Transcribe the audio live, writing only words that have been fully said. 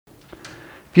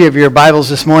If you have your Bibles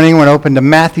this morning, we're going to open to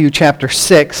Matthew chapter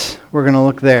 6. We're going to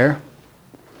look there.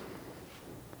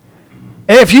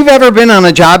 If you've ever been on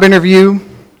a job interview,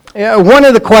 one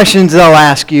of the questions they'll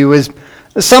ask you is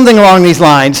something along these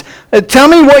lines. Tell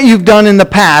me what you've done in the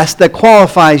past that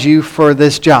qualifies you for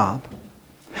this job.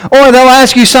 Or they'll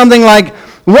ask you something like,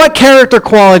 what character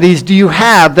qualities do you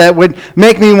have that would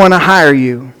make me want to hire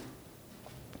you?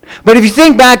 But if you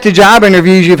think back to job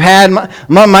interviews you've had,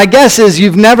 my guess is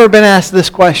you've never been asked this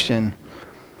question.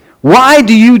 Why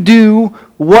do you do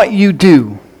what you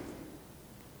do?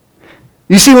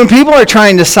 You see, when people are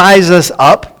trying to size us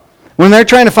up, when they're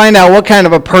trying to find out what kind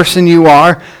of a person you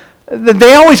are,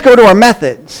 they always go to our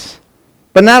methods,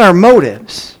 but not our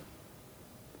motives.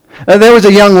 There was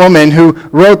a young woman who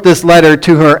wrote this letter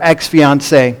to her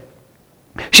ex-fiancé.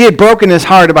 She had broken his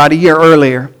heart about a year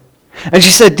earlier. And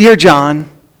she said, "Dear John,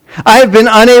 I have been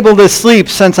unable to sleep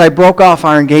since I broke off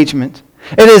our engagement.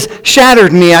 It has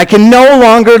shattered me. I can no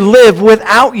longer live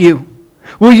without you.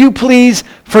 Will you please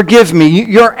forgive me?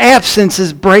 Your absence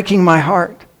is breaking my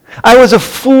heart. I was a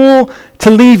fool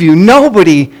to leave you.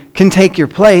 Nobody can take your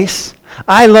place.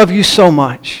 I love you so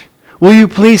much. Will you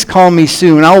please call me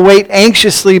soon? I'll wait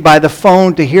anxiously by the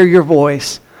phone to hear your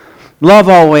voice. Love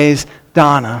always,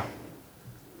 Donna."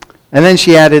 And then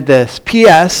she added this,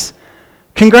 "P.S.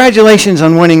 Congratulations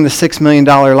on winning the $6 million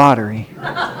lottery."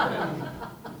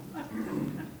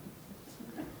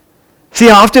 See,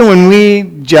 often when we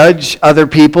judge other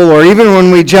people, or even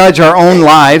when we judge our own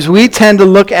lives, we tend to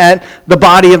look at the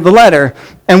body of the letter,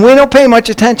 and we don't pay much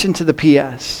attention to the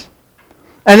P.S.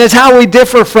 And it's how we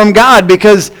differ from God,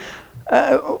 because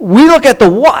we look at the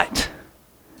what,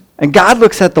 and God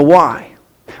looks at the why.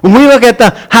 And we look at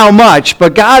the how much,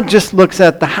 but God just looks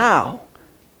at the how.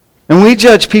 And we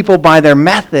judge people by their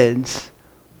methods.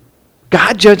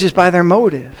 God judges by their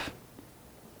motive.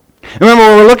 Remember,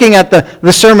 we're looking at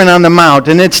the Sermon on the Mount,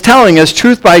 and it's telling us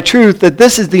truth by truth that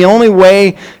this is the only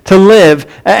way to live.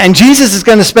 And Jesus is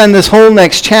going to spend this whole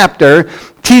next chapter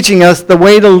teaching us the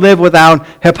way to live without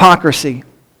hypocrisy.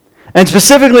 And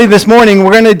specifically this morning,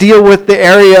 we're going to deal with the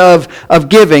area of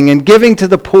giving, and giving to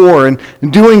the poor, and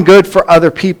doing good for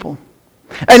other people.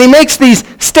 And he makes these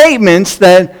statements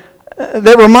that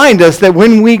remind us that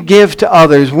when we give to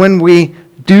others, when we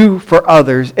do for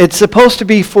others, it's supposed to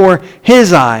be for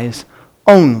his eyes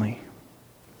only.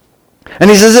 And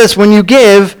he says this, when you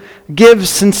give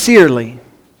sincerely.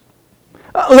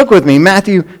 Look with me,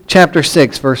 Matthew chapter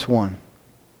 6, verse 1.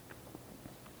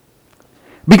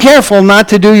 "Be careful not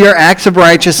to do your acts of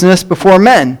righteousness before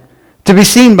men, to be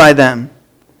seen by them.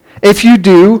 If you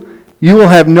do, you will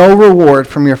have no reward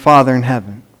from your Father in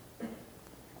heaven."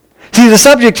 See, the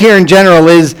subject here in general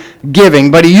is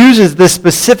giving, but he uses this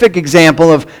specific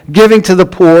example of giving to the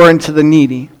poor and to the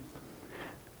needy.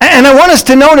 And I want us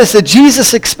to notice that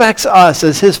Jesus expects us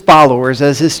as his followers,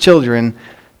 as his children,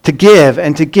 to give,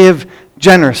 and to give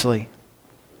generously.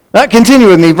 Continue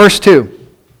with me, verse 2.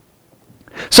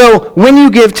 "So when you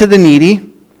give to the needy,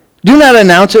 do not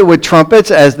announce it with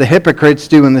trumpets as the hypocrites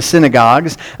do in the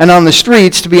synagogues and on the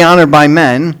streets to be honored by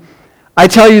men. I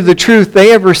tell you the truth, they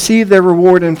have received their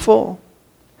reward in full.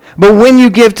 But when you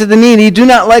give to the needy, do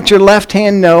not let your left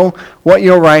hand know what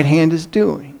your right hand is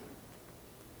doing."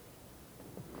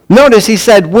 Notice he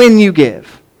said when you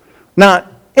give,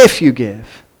 not if you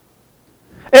give.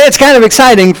 It's kind of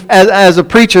exciting as a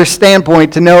preacher's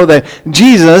standpoint to know that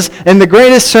Jesus, in the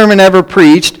greatest sermon ever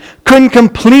preached, couldn't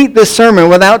complete this sermon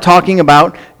without talking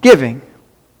about giving.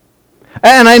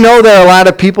 And I know there are a lot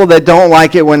of people that don't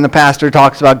like it when the pastor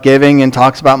talks about giving and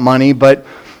talks about money, but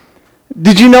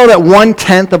did you know that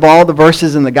 1/10 of all the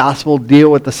verses in the gospel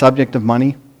deal with the subject of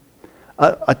money?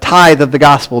 A tithe of the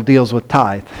gospel deals with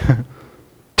tithe.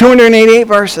 288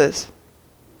 verses.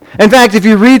 In fact, if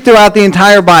you read throughout the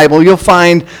entire Bible, you'll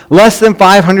find less than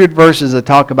 500 verses that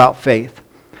talk about faith.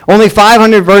 Only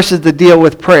 500 verses that deal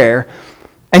with prayer,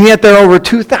 and yet there are over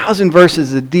 2,000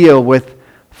 verses that deal with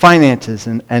finances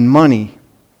and money.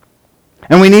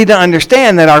 And we need to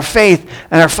understand that our faith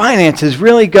and our finances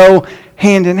really go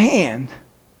hand in hand.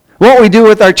 What we do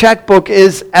with our checkbook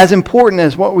is as important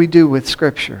as what we do with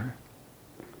Scripture.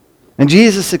 And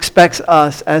Jesus expects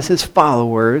us as his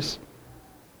followers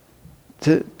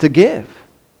to give,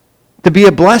 to be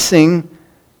a blessing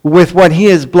with what he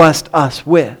has blessed us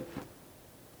with.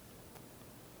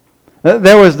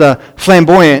 There was the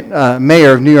flamboyant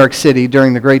mayor of New York City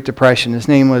during the Great Depression. His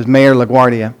name was Mayor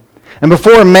LaGuardia. And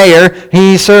before mayor,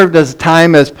 he served as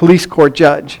time as police court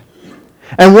judge.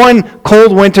 And one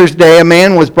cold winter's day, a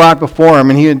man was brought before him,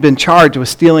 and he had been charged with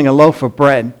stealing a loaf of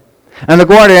bread. And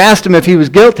LaGuardia asked him if he was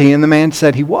guilty, and the man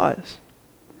said he was.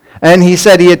 And he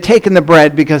said he had taken the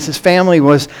bread because his family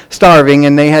was starving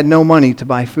and they had no money to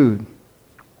buy food.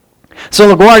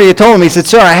 So LaGuardia told him, he said,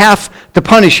 "Sir, I have to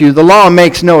punish you. The law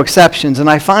makes no exceptions, and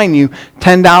I fine you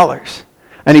 $10.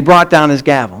 And he brought down his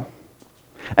gavel.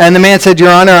 And the man said,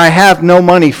 "Your Honor, I have no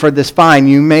money for this fine.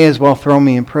 You may as well throw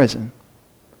me in prison."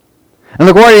 And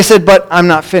LaGuardia said, "But I'm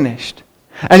not finished."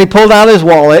 And he pulled out his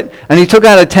wallet, and he took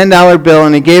out a $10 bill,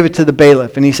 and he gave it to the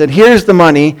bailiff. And he said, "Here's the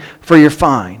money for your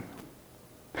fine."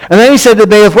 And then he said to the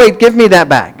bailiff, "Wait, give me that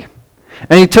back."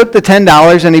 And he took the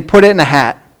 $10, and he put it in a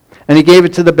hat, and he gave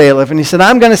it to the bailiff. And he said,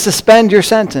 "I'm going to suspend your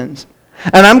sentence,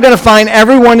 and I'm going to fine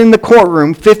everyone in the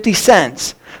courtroom 50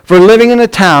 cents for living in a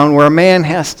town where a man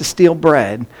has to steal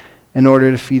bread in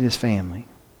order to feed his family."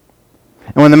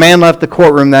 And when the man left the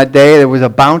courtroom that day, there was a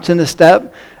bounce in his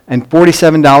step and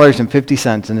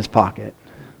 $47.50 in his pocket.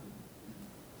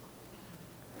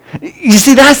 You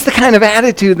see, that's the kind of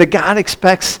attitude that God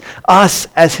expects us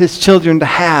as his children to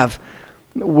have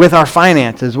with our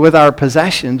finances, with our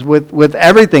possessions, with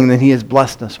everything that he has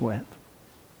blessed us with.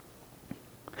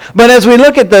 But as we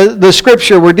look at the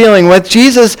scripture we're dealing with,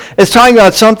 Jesus is talking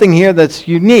about something here that's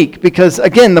unique because,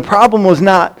 again, the problem was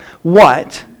not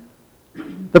what.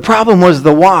 The problem was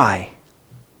the why.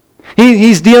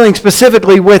 He's dealing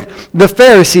specifically with the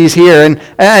Pharisees here,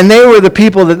 and they were the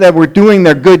people that were doing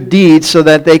their good deeds so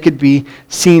that they could be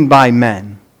seen by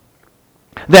men.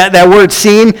 That word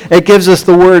seen, it gives us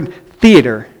the word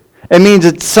theater. It means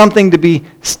it's something to be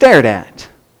stared at.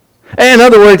 In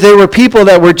other words, they were people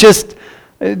that were just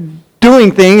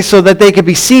doing things so that they could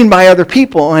be seen by other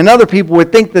people, and other people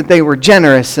would think that they were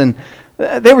generous, and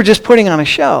they were just putting on a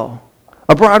show,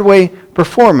 a Broadway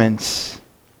performance.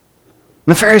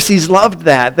 The Pharisees loved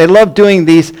that. They loved doing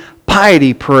these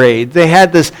piety parades. They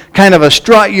had this kind of a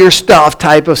strut your stuff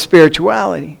type of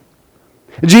spirituality.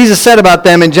 Jesus said about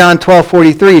them in John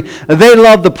 12:43, they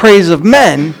love the praise of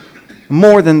men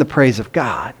more than the praise of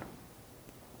God.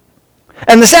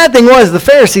 And the sad thing was, the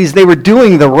Pharisees, they were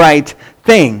doing the right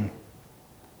thing.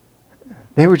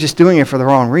 They were just doing it for the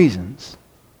wrong reasons.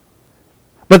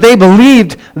 But they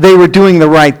believed they were doing the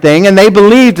right thing, and they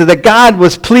believed that God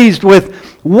was pleased with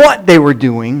what they were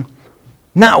doing,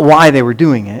 not why they were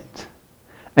doing it.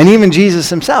 And even Jesus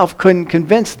himself couldn't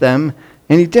convince them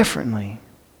any differently.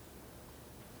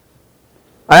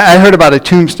 I heard about a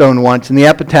tombstone once, and the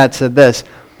epitaph said this: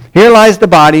 "Here lies the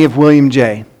body of William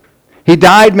J. He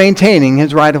died maintaining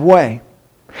his right of way.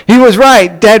 He was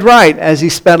right, dead right, as he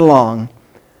sped along,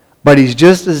 but he's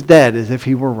just as dead as if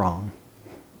he were wrong."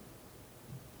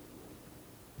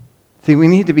 See, we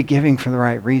need to be giving for the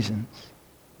right reasons.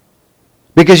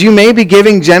 Because you may be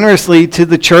giving generously to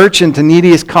the church and to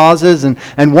neediest causes and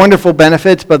wonderful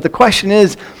benefits, but the question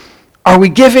is, are we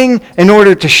giving in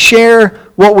order to share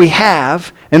what we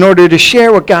have, in order to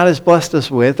share what God has blessed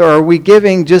us with, or are we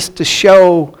giving just to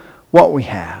show what we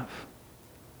have?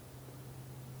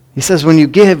 He says when you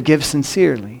give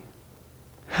sincerely.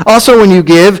 Also when you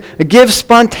give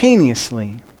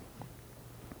spontaneously.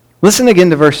 Listen again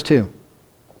to verse 2.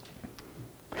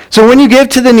 "So when you give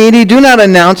to the needy, do not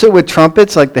announce it with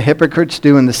trumpets like the hypocrites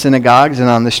do in the synagogues and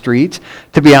on the streets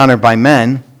to be honored by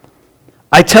men.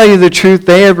 I tell you the truth,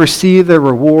 they have received their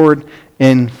reward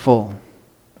in full."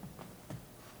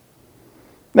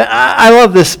 Now, I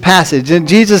love this passage. And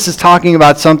Jesus is talking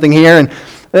about something here, and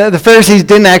the Pharisees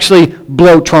didn't actually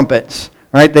blow trumpets,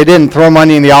 right? They didn't throw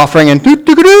money in the offering and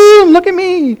doo-doo-doo, look at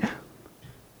me.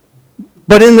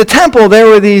 But in the temple, there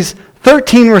were these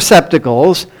 13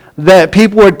 receptacles that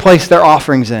people would place their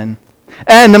offerings in.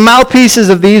 And the mouthpieces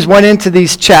of these went into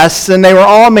these chests, and they were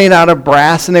all made out of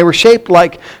brass, and they were shaped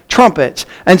like trumpets.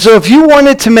 And so if you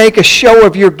wanted to make a show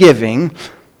of your giving,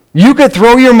 you could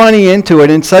throw your money into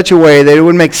it in such a way that it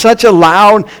would make such a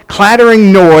loud,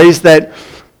 clattering noise that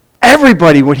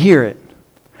everybody would hear it.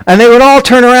 And they would all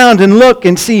turn around and look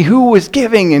and see who was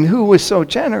giving and who was so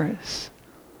generous.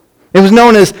 It was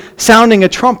known as sounding a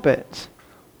trumpet.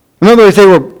 In other words, they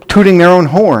were tooting their own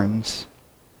horns.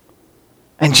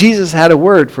 And Jesus had a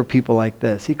word for people like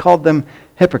this. He called them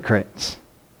hypocrites.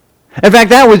 In fact,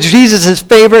 that was Jesus'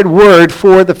 favorite word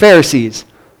for the Pharisees.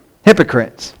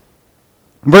 Hypocrites.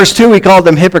 In verse 2, he called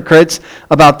them hypocrites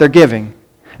about their giving.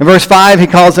 In verse 5, he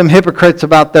calls them hypocrites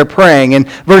about their praying. In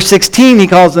verse 16, he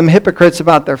calls them hypocrites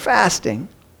about their fasting.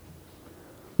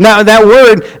 Now, that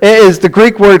word is the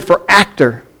Greek word for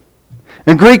actor.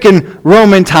 In Greek and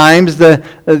Roman times,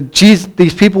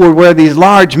 these people would wear these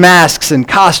large masks and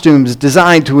costumes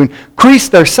designed to increase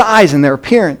their size and their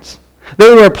appearance. They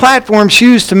would wear platform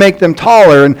shoes to make them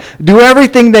taller and do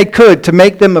everything they could to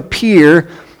make them appear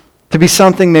to be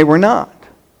something they were not.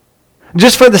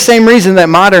 Just for the same reason that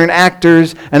modern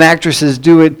actors and actresses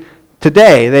do it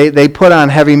today. They put on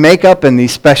heavy makeup and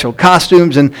these special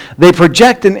costumes, and they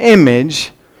project an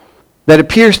image that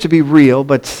appears to be real,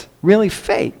 but's really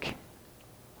fake.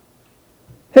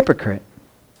 Hypocrite.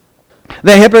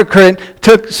 The hypocrite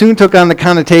soon took on the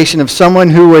connotation of someone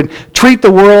who would treat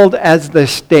the world as the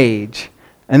stage,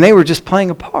 and they were just playing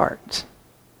a part.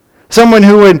 Someone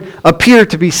who would appear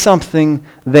to be something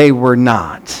they were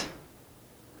not.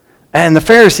 And the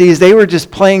Pharisees, they were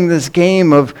just playing this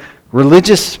game of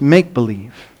religious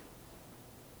make-believe.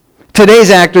 Today's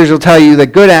actors will tell you that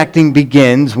good acting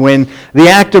begins when the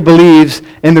actor believes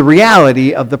in the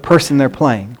reality of the person they're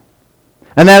playing.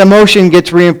 And that emotion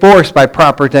gets reinforced by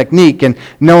proper technique and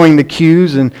knowing the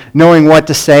cues and knowing what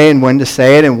to say and when to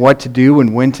say it and what to do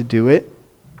and when to do it.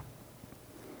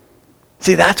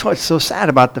 See, that's what's so sad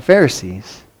about the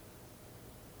Pharisees.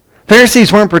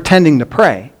 Pharisees weren't pretending to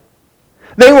pray.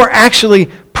 They were actually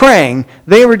praying.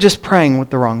 They were just praying with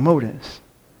the wrong motives.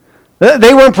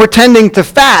 They weren't pretending to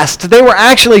fast. They were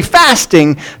actually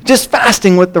fasting, just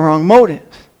fasting with the wrong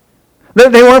motives.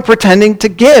 They weren't pretending to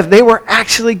give. They were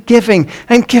actually giving,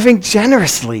 and giving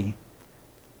generously.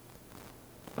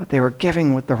 But they were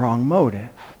giving with the wrong motive.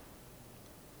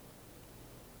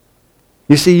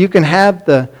 You see, you can have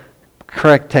the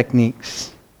correct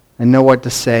techniques and know what to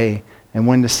say and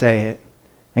when to say it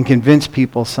and convince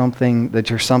people that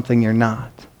you're something you're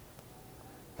not.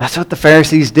 That's what the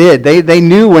Pharisees did. They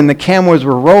knew when the cameras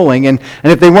were rolling, and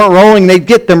if they weren't rolling, they'd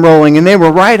get them rolling, and they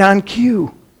were right on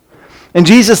cue. And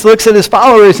Jesus looks at his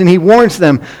followers and he warns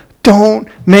them, don't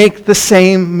make the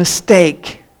same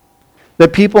mistake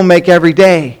that people make every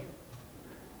day.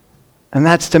 And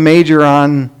that's to major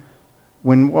on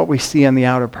what we see on the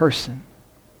outer person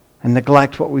and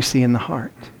neglect what we see in the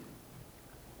heart.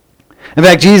 In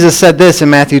fact, Jesus said this in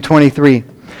Matthew 23.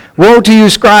 Woe to you,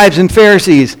 scribes and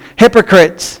Pharisees,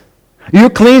 hypocrites! You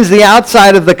cleanse the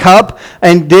outside of the cup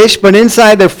and dish, but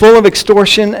inside they're full of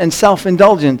extortion and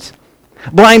self-indulgence.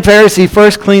 Blind Pharisee,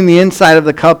 first clean the inside of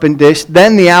the cup and dish,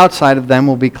 then the outside of them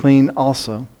will be clean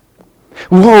also.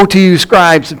 Woe to you,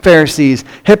 scribes and Pharisees,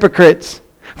 hypocrites!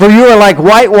 For you are like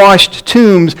whitewashed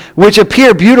tombs, which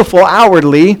appear beautiful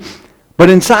outwardly, but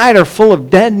inside are full of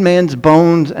dead men's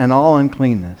bones and all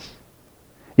uncleanness.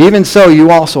 Even so,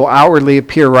 you also outwardly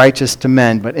appear righteous to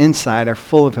men, but inside are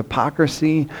full of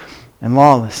hypocrisy and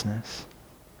lawlessness.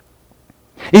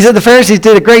 He said the Pharisees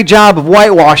did a great job of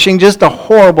whitewashing, just a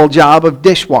horrible job of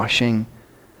dishwashing.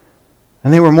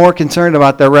 And they were more concerned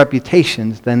about their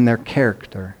reputations than their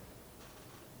character.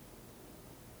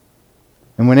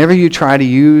 And whenever you try to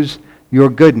use your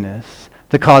goodness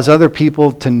to cause other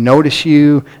people to notice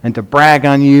you and to brag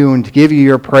on you and to give you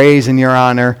your praise and your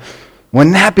honor,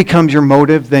 when that becomes your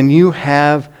motive, then you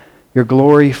have your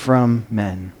glory from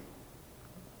men.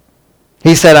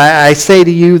 He said, I say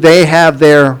to you, they have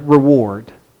their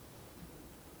reward.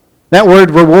 That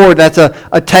word reward, that's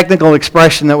a technical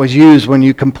expression that was used when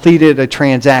you completed a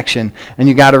transaction and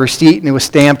you got a receipt and it was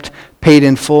stamped, paid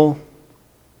in full.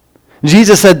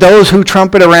 Jesus said those who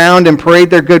trumpet around and parade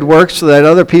their good works so that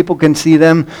other people can see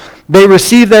them, they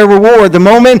receive their reward the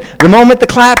moment the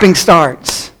clapping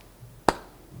starts.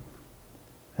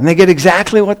 And they get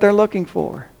exactly what they're looking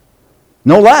for.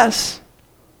 No less,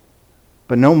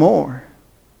 but no more.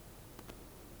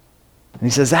 And he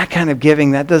says that kind of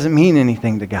giving, that doesn't mean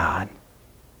anything to God.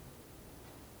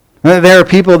 There are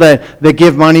people that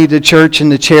give money to church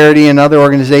and to charity and other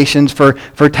organizations for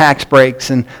tax breaks.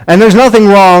 And there's nothing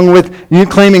wrong with you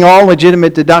claiming all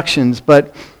legitimate deductions.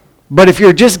 But if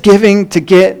you're just giving to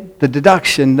get the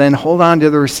deduction, then hold on to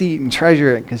the receipt and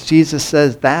treasure it. Because Jesus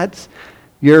says that's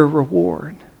your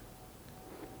reward.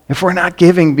 If we're not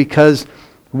giving because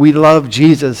we love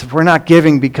Jesus, if we're not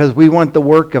giving because we want the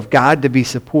work of God to be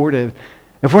supportive,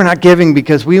 if we're not giving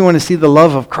because we want to see the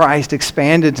love of Christ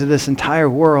expanded to this entire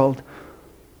world,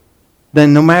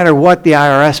 then no matter what the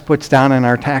IRS puts down in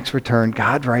our tax return,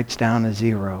 God writes down a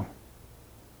zero.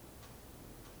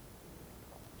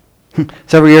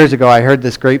 Several years ago, I heard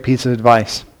this great piece of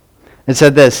advice. It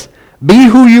said this, be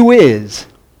who you is,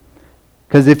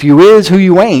 because if you is who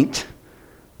you ain't,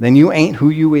 then you ain't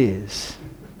who you is.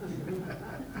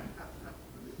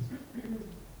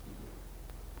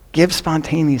 Give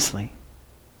spontaneously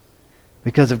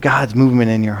because of God's movement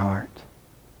in your heart.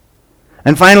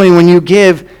 And finally, when you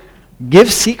give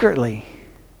secretly.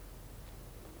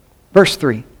 Verse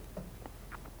 3.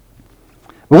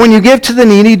 But when you give to the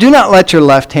needy, do not let your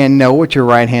left hand know what your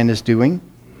right hand is doing,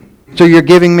 so your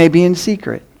giving may be in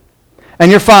secret. And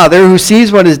your Father, who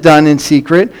sees what is done in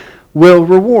secret, will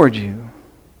reward you.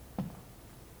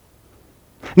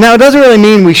 Now, it doesn't really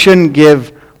mean we shouldn't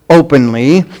give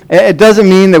openly. It doesn't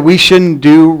mean that we shouldn't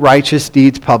do righteous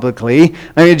deeds publicly.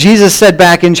 I mean, Jesus said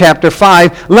back in chapter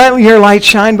 5, let your light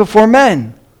shine before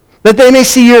men, that they may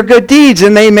see your good deeds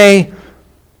and they may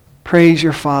praise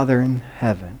your Father in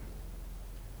heaven.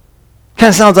 Kind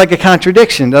of sounds like a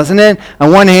contradiction, doesn't it?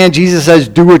 On one hand, Jesus says,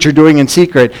 do what you're doing in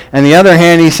secret. On the other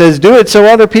hand, he says, do it so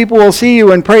other people will see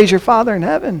you and praise your Father in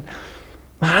heaven.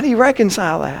 How do you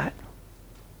reconcile that?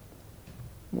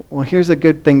 Well, here's a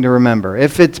good thing to remember.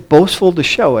 If it's boastful to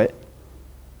show it,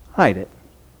 hide it.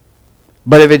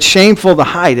 But if it's shameful to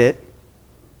hide it,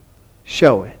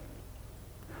 show it.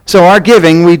 So our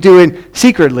giving, we do it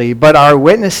secretly, but our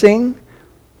witnessing,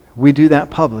 we do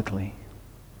that publicly.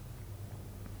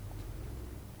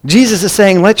 Jesus is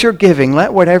saying, let your giving,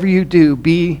 let whatever you do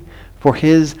be for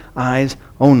his eyes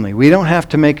only. We don't have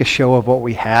to make a show of what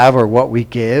we have or what we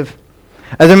give.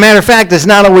 As a matter of fact, it's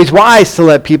not always wise to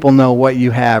let people know what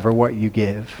you have or what you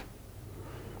give.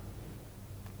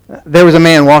 There was a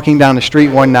man walking down the street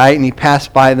one night, and he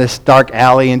passed by this dark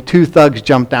alley, and two thugs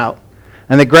jumped out.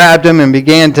 And they grabbed him and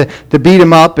began to beat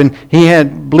him up, and he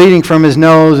had bleeding from his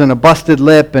nose and a busted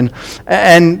lip,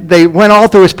 and they went all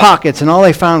through his pockets, and all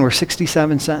they found were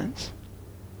 67 cents.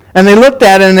 And they looked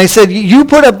at it, and they said, you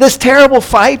put up this terrible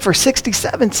fight for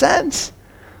 67 cents?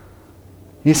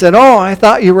 He said, oh, I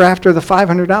thought you were after the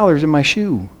 $500 in my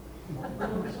shoe.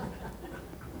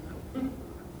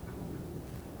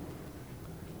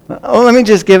 Oh, let me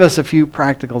just give us a few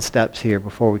practical steps here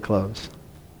before we close.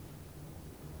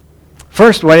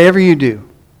 First, whatever you do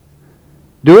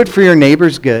it for your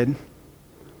neighbor's good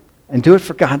and do it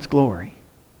for God's glory,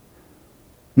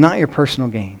 not your personal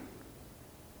gain.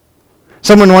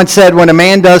 Someone once said, when a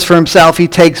man does for himself, he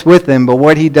takes with him, but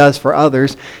what he does for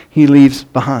others, he leaves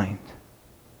behind.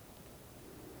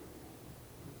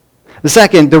 The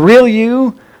second, the real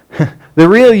you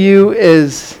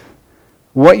is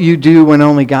what you do when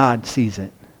only God sees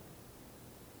it.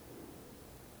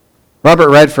 Robert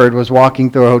Redford was walking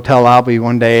through a hotel lobby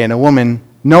one day, and a woman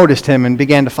noticed him and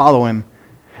began to follow him.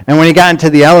 And when he got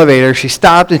into the elevator, she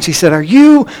stopped and she said, are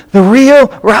you the real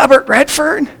Robert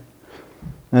Redford?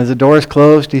 And as the doors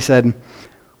closed, he said,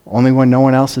 only when no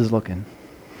one else is looking.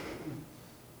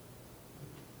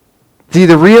 See,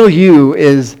 the real you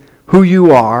is who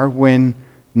you are when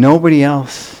nobody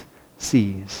else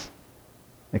sees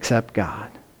except God.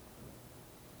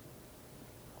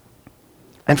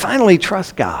 And finally,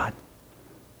 trust God.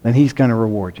 Then he's going to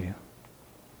reward you.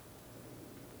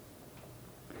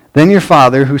 Then your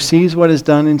Father, who sees what is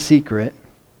done in secret,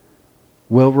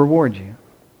 will reward you.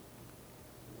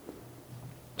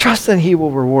 Trust that he will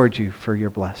reward you for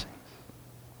your blessings.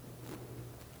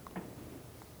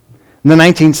 In the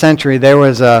 19th century, there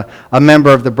was a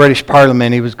member of the British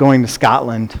Parliament. He was going to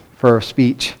Scotland for a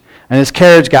speech. And his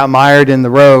carriage got mired in the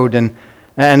road, and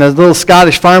a little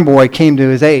Scottish farm boy came to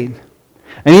his aid.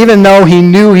 And even though he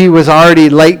knew he was already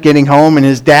late getting home and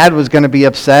his dad was going to be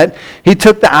upset, he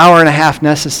took the hour and a half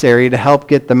necessary to help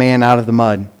get the man out of the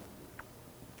mud.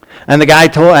 And the guy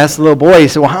asked the little boy, he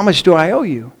said, well, how much do I owe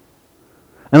you?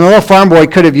 And the little farm boy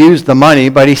could have used the money,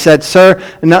 but he said, sir,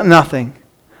 nothing.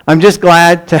 I'm just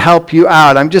glad to help you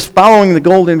out. I'm just following the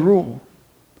golden rule.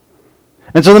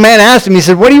 And so the man asked him, he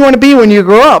said, what do you want to be when you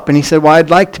grow up? And he said, well, I'd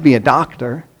like to be a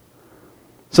doctor.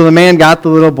 So the man got the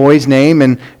little boy's name,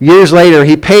 and years later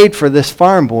he paid for this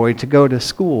farm boy to go to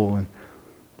school and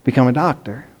become a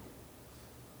doctor.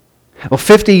 Well,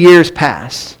 50 years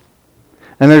pass,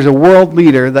 and there's a world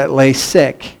leader that lay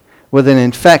sick with an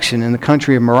infection in the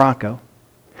country of Morocco.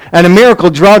 And a miracle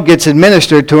drug gets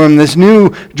administered to him, this new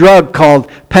drug called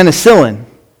penicillin,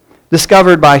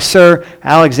 discovered by Sir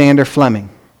Alexander Fleming.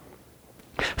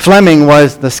 Fleming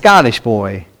was the Scottish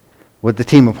boy with the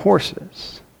team of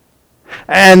horses.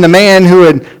 And the man who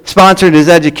had sponsored his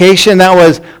education, that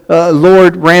was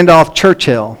Lord Randolph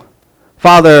Churchill,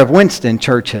 father of Winston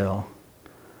Churchill,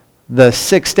 the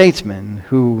sixth statesman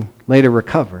who later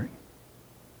recovered.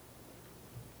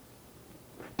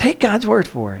 Take God's word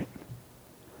for it.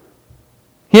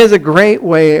 He has a great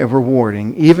way of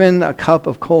rewarding even a cup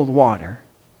of cold water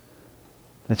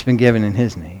that's been given in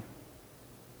his name.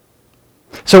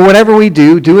 So whatever we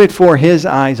do it for his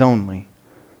eyes only.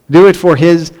 Do it for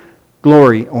his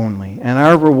glory only. And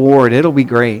our reward, it'll be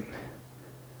great.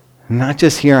 Not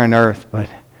just here on earth, but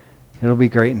it'll be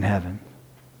great in heaven.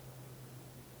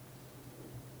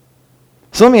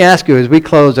 So let me ask you as we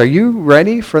close, are you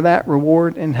ready for that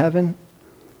reward in heaven?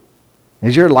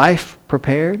 Is your life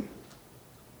prepared?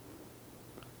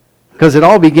 Because it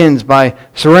all begins by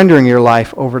surrendering your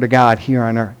life over to God here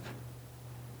on earth.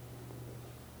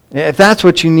 If that's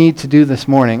what you need to do this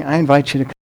morning, I invite you to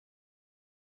come.